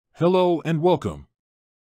Hello and welcome.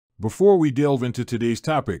 Before we delve into today's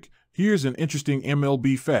topic, here's an interesting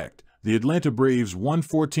MLB fact. The Atlanta Braves won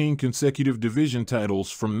 14 consecutive division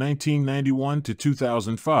titles from 1991 to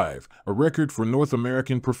 2005, a record for North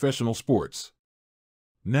American professional sports.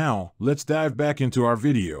 Now, let's dive back into our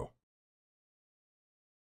video.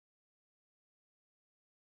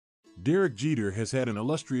 Derek Jeter has had an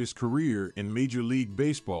illustrious career in Major League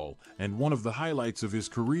Baseball, and one of the highlights of his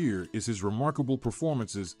career is his remarkable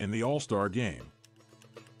performances in the All-Star Game.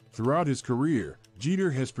 Throughout his career, Jeter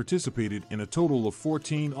has participated in a total of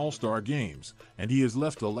 14 All-Star Games, and he has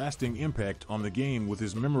left a lasting impact on the game with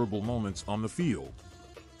his memorable moments on the field.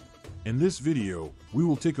 In this video, we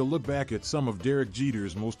will take a look back at some of Derek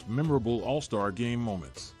Jeter's most memorable All-Star Game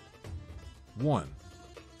moments. 1.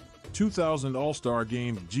 2000 All-Star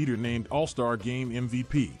Game. Jeter named All-Star Game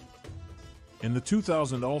MVP. In the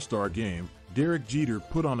 2000 All-Star Game, Derek Jeter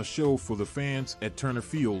put on a show for the fans at Turner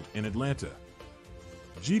Field in Atlanta.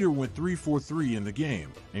 Jeter went 3-for-3 in the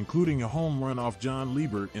game, including a home run off John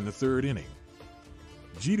Liebert in the third inning.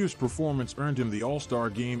 Jeter's performance earned him the All-Star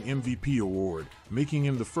Game MVP award, making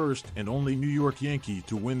him the first and only New York Yankee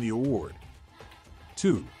to win the award.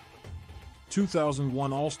 2.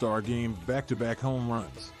 2001 All-Star Game. Back-to-back home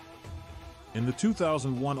runs. In the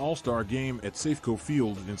 2001 All-Star Game at Safeco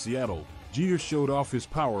Field in Seattle, Jeter showed off his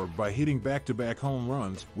power by hitting back-to-back home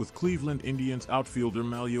runs with Cleveland Indians outfielder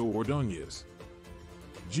Mario Ordóñez.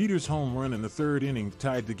 Jeter's home run in the third inning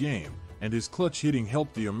tied the game, and his clutch hitting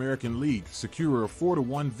helped the American League secure a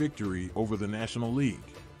 4-1 victory over the National League.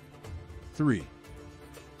 3.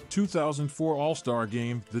 2004 All-Star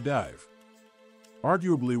Game. The Dive.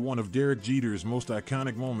 Arguably one of Derek Jeter's most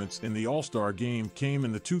iconic moments in the All-Star Game came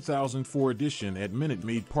in the 2004 edition at Minute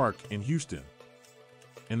Maid Park in Houston.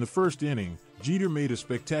 In the first inning, Jeter made a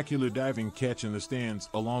spectacular diving catch in the stands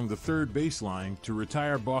along the third baseline to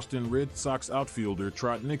retire Boston Red Sox outfielder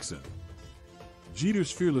Trot Nixon.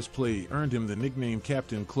 Jeter's fearless play earned him the nickname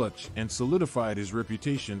Captain Clutch and solidified his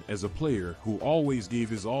reputation as a player who always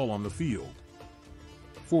gave his all on the field.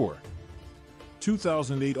 4.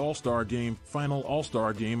 2008 All-Star Game. Final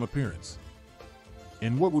All-Star Game appearance.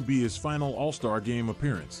 In what would be his final All-Star Game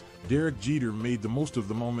appearance, Derek Jeter made the most of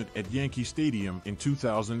the moment at Yankee Stadium in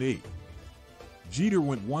 2008. Jeter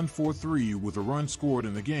went 1-for-3 with a run scored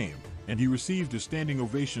in the game, and he received a standing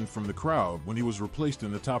ovation from the crowd when he was replaced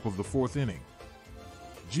in the top of the fourth inning.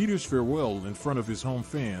 Jeter's farewell in front of his home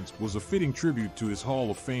fans was a fitting tribute to his Hall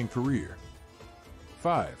of Fame career.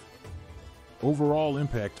 5. Overall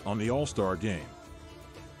impact on the All-Star Game.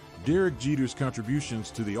 Derek Jeter's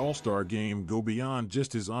contributions to the All-Star Game go beyond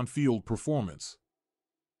just his on-field performance.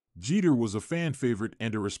 Jeter was a fan favorite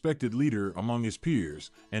and a respected leader among his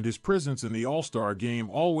peers, and his presence in the All-Star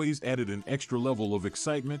Game always added an extra level of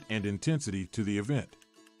excitement and intensity to the event.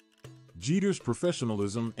 Jeter's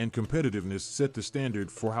professionalism and competitiveness set the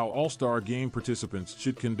standard for how All-Star Game participants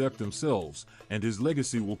should conduct themselves, and his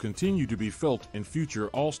legacy will continue to be felt in future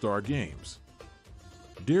All-Star Games.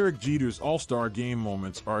 Derek Jeter's All-Star Game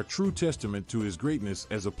moments are a true testament to his greatness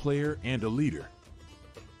as a player and a leader.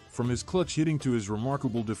 From his clutch hitting to his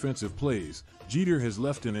remarkable defensive plays, Jeter has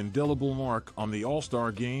left an indelible mark on the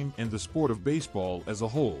All-Star Game and the sport of baseball as a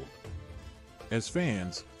whole. As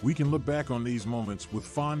fans, we can look back on these moments with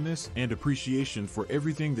fondness and appreciation for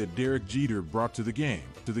everything that Derek Jeter brought to the game.